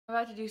I'm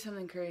about to do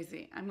something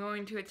crazy. I'm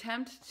going to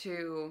attempt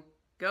to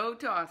go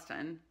to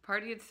Austin,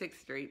 party at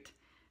 6th Street,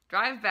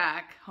 drive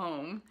back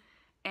home,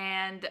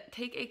 and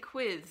take a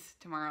quiz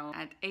tomorrow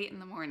at 8 in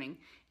the morning.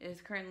 It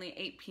is currently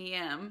 8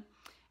 p.m.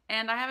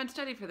 and I haven't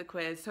studied for the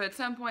quiz, so at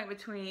some point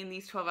between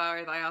these 12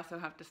 hours I also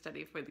have to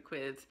study for the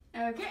quiz.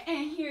 Okay,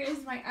 and here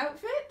is my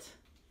outfit.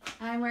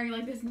 I'm wearing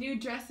like this new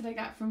dress that I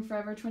got from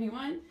Forever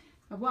 21,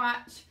 a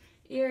watch,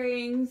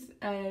 earrings,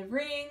 a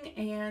ring,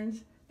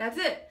 and that's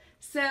it.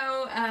 So,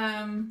 yeah,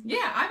 I'm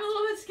a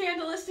little bit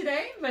scandalous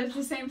today, but it's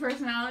the same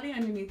personality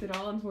underneath it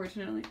all,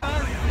 unfortunately.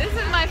 This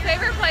is my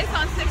favorite place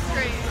on 6th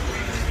Street.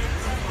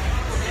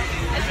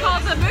 It's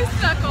called the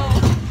Moose Knuckle.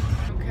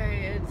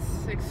 Okay, it's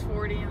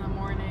 6:40 in the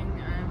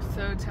morning. I'm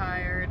so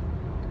tired,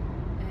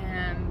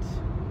 and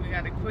we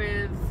got a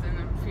quiz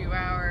in a few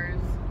hours.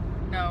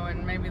 No,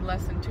 in maybe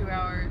less than 2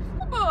 hours.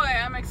 Oh boy,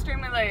 I'm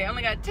extremely late. I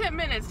only got 10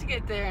 minutes to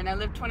get there, and I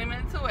live 20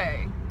 minutes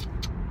away.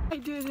 I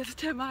do this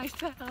to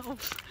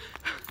myself.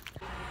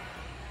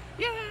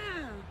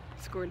 Yeah!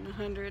 Scored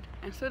 100,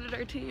 and so did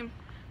our team.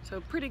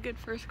 So pretty good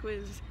first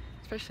quiz,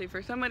 especially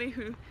for somebody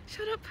who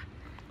showed up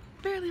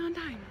barely on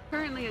time.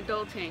 Currently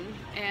adulting,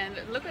 and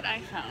look what I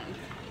found.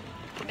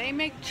 They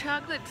make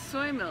chocolate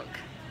soy milk.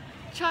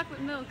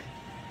 Chocolate milk.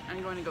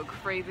 I'm going to go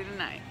crazy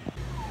tonight.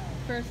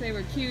 First they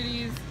were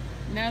cuties,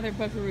 now they're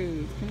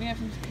buckaroos. Can we have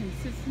some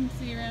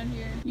consistency around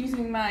here?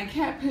 Using my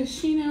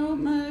cappuccino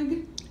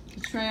mug to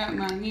try out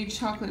my new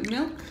chocolate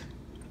milk.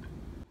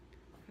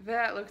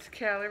 That looks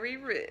calorie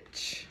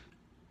rich.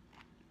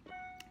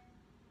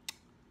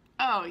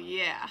 Oh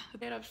yeah. I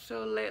got up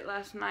so late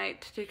last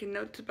night taking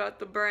notes about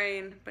the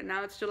brain, but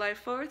now it's July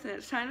 4th and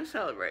it's time to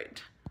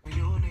celebrate.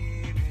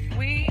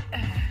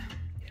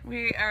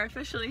 We are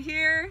officially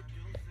here.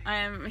 I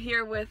am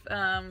here with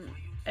a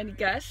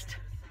guest.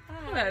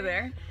 Hello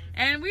there.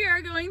 And we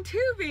are going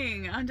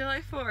tubing on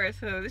July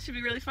 4th, so this should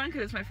be really fun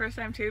because it's my first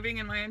time tubing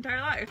in my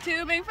entire life.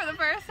 Tubing for the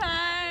first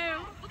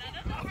time!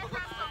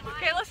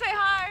 Okay, let's say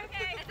hi!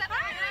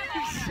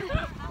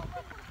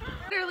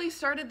 Literally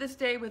started this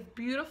day with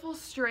beautiful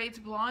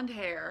straight blonde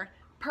hair,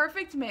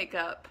 perfect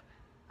makeup,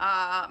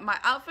 my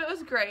outfit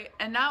was great,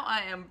 and now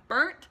I am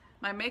burnt,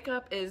 my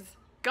makeup is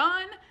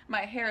gone,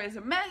 my hair is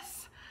a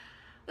mess.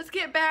 Let's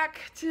get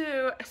back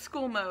to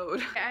school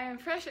mode. I am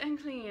fresh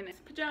and clean,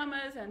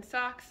 pajamas and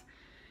socks,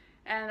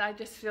 and I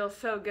just feel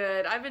so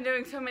good. I've been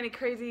doing so many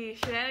crazy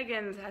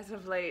shenanigans as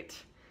of late,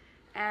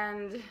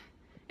 and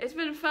it's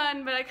been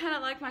fun, but I kind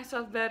of like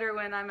myself better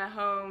when I'm at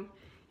home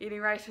eating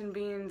rice and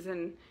beans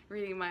and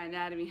reading my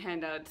anatomy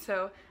handout.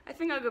 So I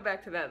think I'll go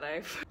back to that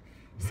life.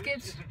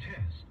 Skips. This is a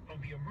test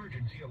of the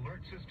emergency alert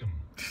system.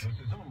 This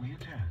is only a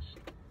test.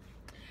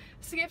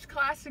 Skipped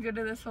class to go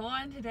to the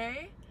salon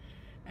today,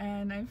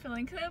 and I'm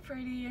feeling so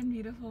pretty and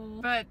beautiful.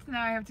 But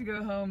now I have to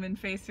go home and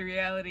face the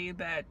reality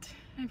that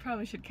I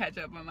probably should catch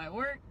up on my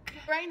work.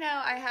 Right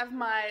now I have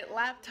my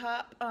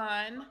laptop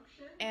on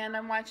and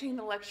I'm watching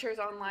the lectures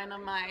online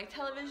on my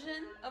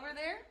television over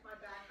there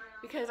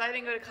because I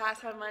didn't go to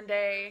class on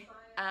Monday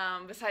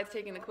besides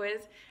taking the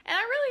quiz, and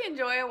I really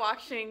enjoy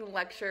watching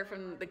lecture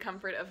from the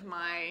comfort of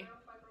my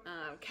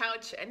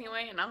couch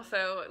anyway. And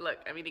also, look,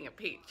 I'm eating a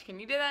peach. Can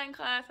you do that in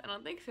class? I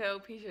don't think so.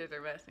 Peaches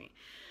are messy.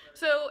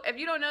 So if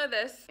you don't know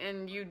this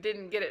and you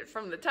didn't get it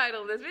from the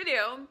title of this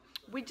video,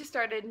 we just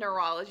started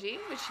neurology,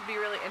 which should be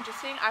really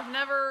interesting. I've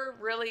never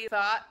really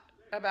thought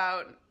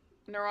about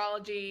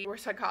neurology or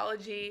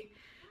psychology,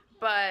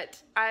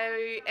 but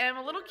I am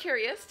a little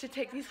curious to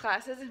take these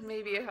classes, and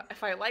maybe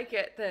if I like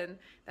it, then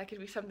that could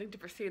be something to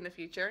pursue in the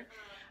future.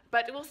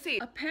 But we'll see.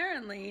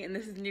 Apparently, and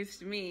this is news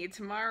to me,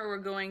 tomorrow we're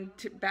going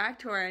back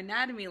to our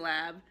anatomy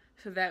lab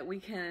so that we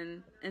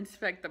can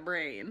inspect the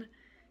brain.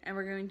 And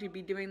we're going to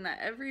be doing that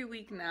every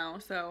week now,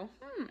 so,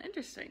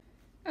 interesting.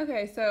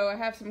 Okay, so I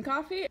have some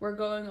coffee. We're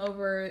going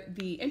over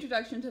the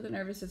introduction to the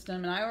nervous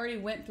system, and I already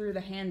went through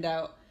the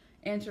handout,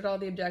 answered all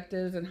the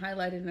objectives, and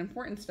highlighted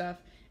important stuff.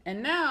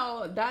 And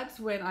now, that's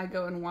when I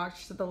go and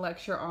watch the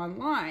lecture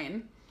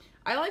online.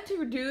 I like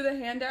to do the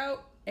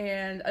handout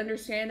and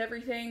understand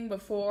everything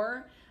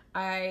before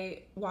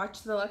I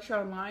watch the lecture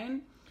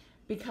online,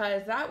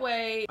 because that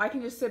way I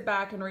can just sit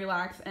back and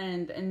relax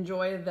and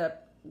enjoy the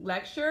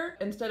lecture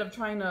instead of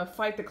trying to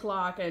fight the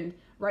clock and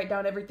write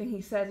down everything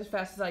he says as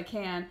fast as I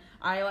can.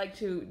 I like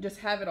to just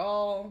have it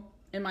all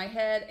in my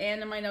head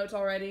and in my notes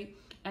already,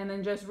 and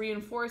then just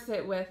reinforce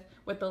it with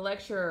what the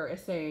lecturer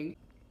is saying.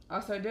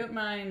 Also, don't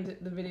mind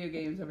the video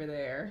games over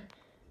there.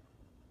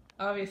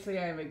 Obviously,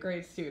 I am a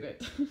great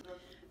student.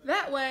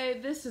 That way,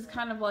 this is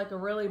kind of like a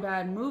really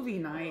bad movie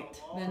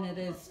night than it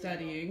is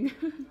studying.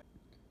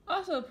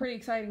 Also, pretty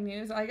exciting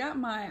news. I got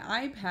my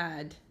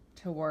iPad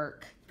to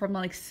work from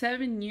like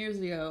 7 years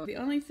ago. The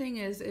only thing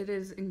is it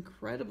is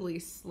incredibly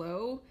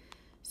slow,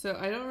 so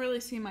I don't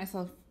really see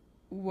myself.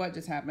 What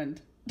just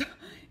happened?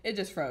 It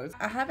just froze.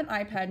 I have an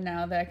iPad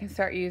now that I can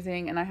start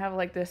using, and I have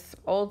like this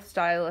old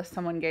stylus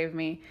someone gave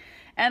me,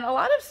 and a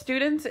lot of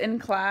students in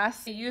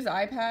class use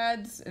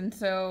iPads, and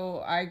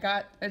so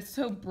it's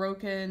so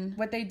broken.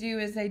 What they do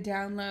is they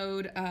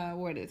download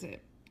what is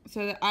it,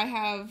 so that I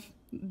have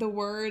the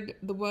Word,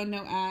 the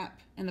OneNote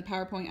app, and the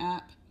PowerPoint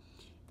app.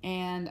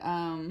 And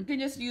you can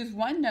just use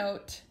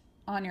OneNote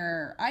on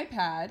your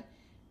iPad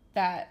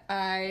that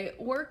I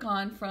work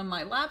on from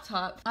my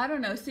laptop. I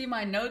don't know, see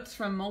my notes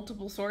from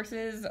multiple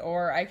sources,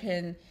 or I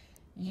can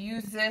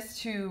use this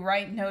to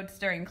write notes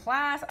during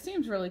class. It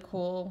seems really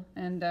cool,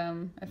 and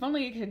if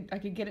only I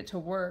could get it to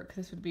work,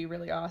 this would be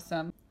really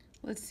awesome.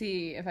 Let's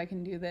see if I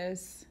can do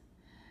this.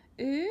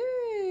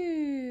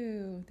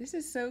 Ooh, this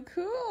is so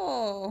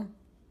cool.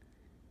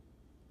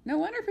 No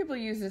wonder people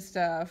use this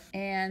stuff.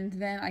 And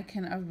then I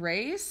can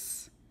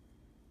erase.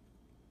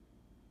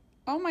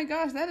 Oh my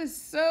gosh, that is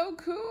so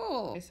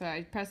cool. Okay, so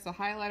I press the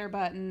highlighter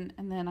button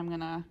and then I'm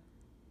gonna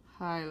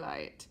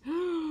highlight.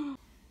 Oh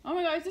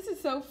my gosh, this is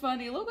so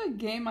funny. Look what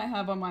game I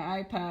have on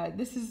my iPad.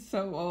 This is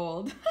so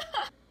old.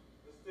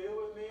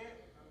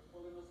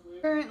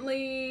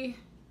 Currently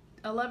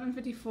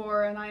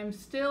 11:54 and I'm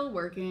still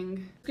working.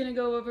 I'm gonna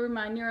go over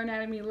my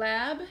neuroanatomy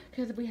lab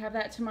because we have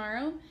that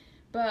tomorrow.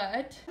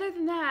 But other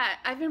than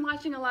that, I've been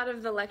watching a lot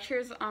of the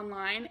lectures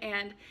online,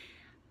 and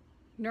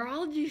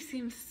neurology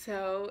seems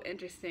so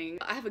interesting.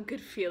 I have a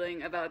good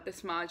feeling about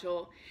this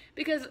module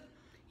because,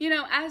 you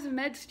know, as a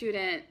med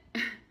student,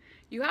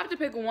 you have to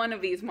pick one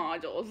of these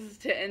modules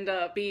to end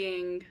up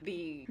being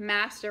the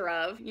master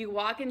of. You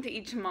walk into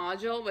each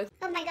module with,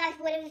 oh my gosh,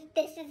 what if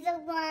this is the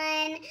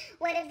one?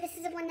 What if this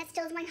is the one that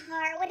steals my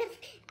heart? What if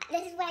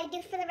this is what I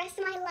do for the rest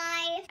of my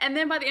life? and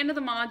then by the end of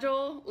the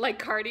module,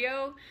 like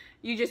cardio,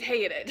 you just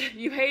hate it.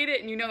 You hate it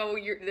and you know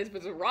this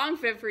was a wrong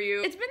fit for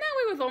you. It's been that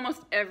way with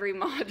almost every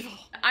module.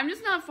 I'm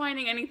just not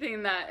finding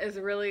anything that is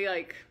really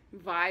like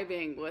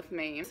vibing with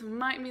me. This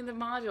might be the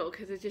module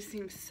because it just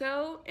seems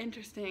so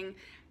interesting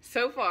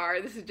so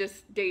far. This is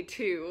just day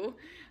 2,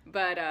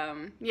 but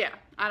yeah,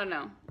 I don't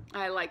know.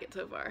 I like it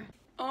so far.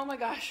 Oh my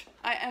gosh,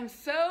 I am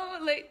so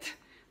late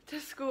to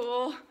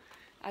school.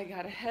 I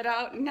gotta head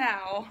out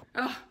now.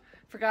 Oh,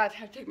 forgot I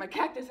have to take my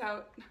cactus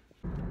out.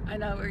 I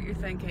know what you're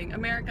thinking.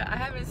 America, I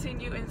haven't seen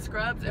you in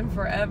scrubs in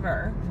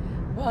forever.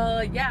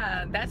 Well,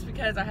 yeah, that's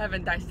because I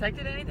haven't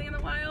dissected anything in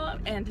a while,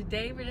 and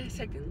today we're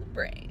dissecting the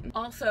brain.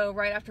 Also,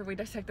 right after we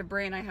dissect the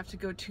brain, I have to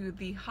go to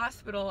the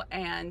hospital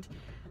and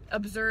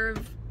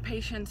observe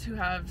patients who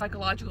have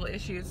psychological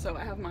issues, so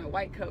I have my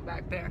white coat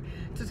back there.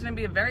 So it's gonna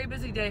be a very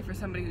busy day for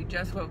somebody who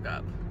just woke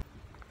up.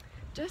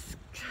 Just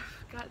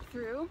got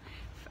through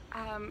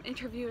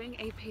interviewing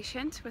a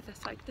patient with a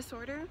psych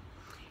disorder,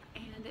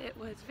 and it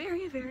was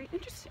very, very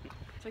interesting.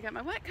 So I got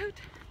my wet coat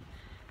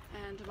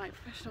and my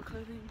professional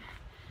clothing,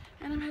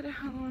 and I'm headed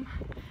home.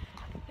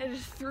 It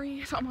is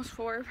 3, it's almost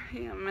 4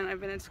 p.m. and I've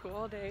been in school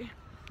all day.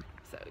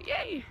 So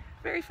yay,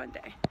 very fun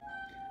day.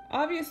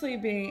 Obviously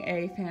being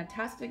a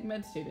fantastic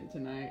med student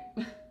tonight,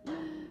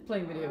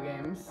 playing video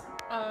games.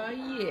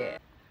 Yeah.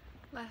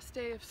 Last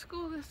day of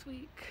school this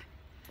week.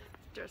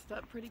 Dressed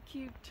up pretty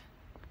cute.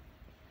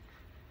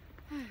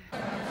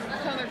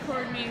 Color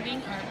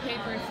coordinating our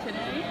papers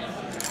today.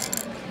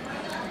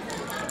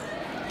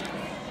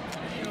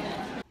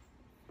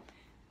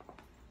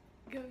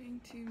 Going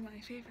to my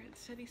favorite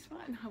study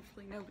spot, and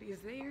hopefully nobody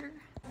is there.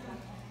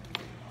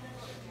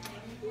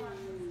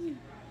 Yay.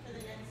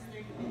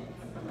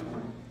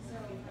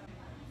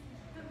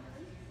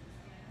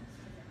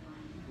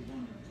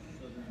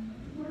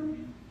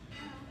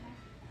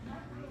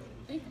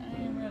 I think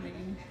I am ready.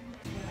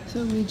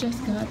 So we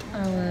just got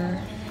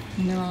our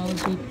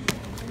neurology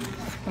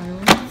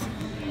spirals,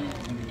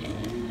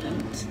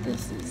 and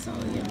this is all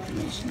the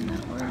information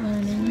that we're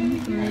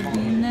learning for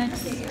the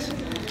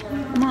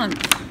next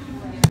month.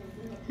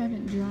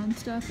 Haven't drawn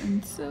stuff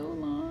in so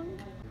long,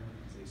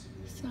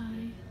 so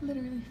I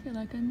literally feel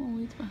like I'm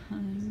always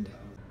behind.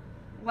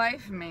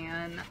 Life,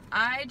 man.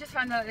 I just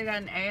found out I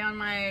got an A on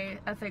my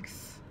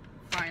ethics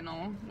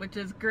final, which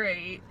is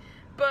great.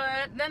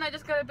 But then I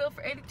just got a bill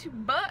for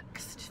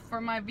 $82 for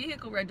my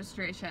vehicle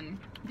registration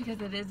because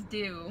it is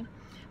due.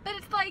 But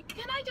it's like,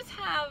 can I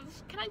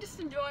just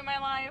enjoy my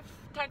life,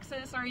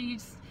 Texas, or are you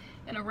just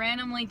gonna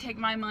randomly take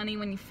my money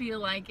when you feel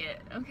like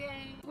it,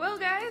 okay? Well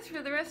guys,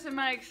 for the rest of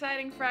my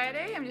exciting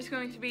Friday, I'm just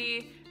going to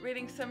be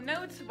reading some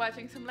notes,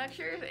 watching some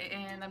lectures,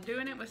 and I'm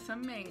doing it with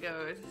some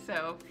mangoes.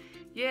 So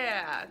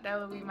yeah, that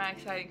will be my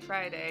exciting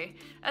Friday.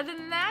 Other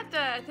than that,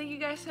 thank you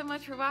guys so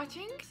much for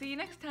watching. See you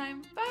next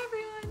time. Bye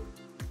everyone.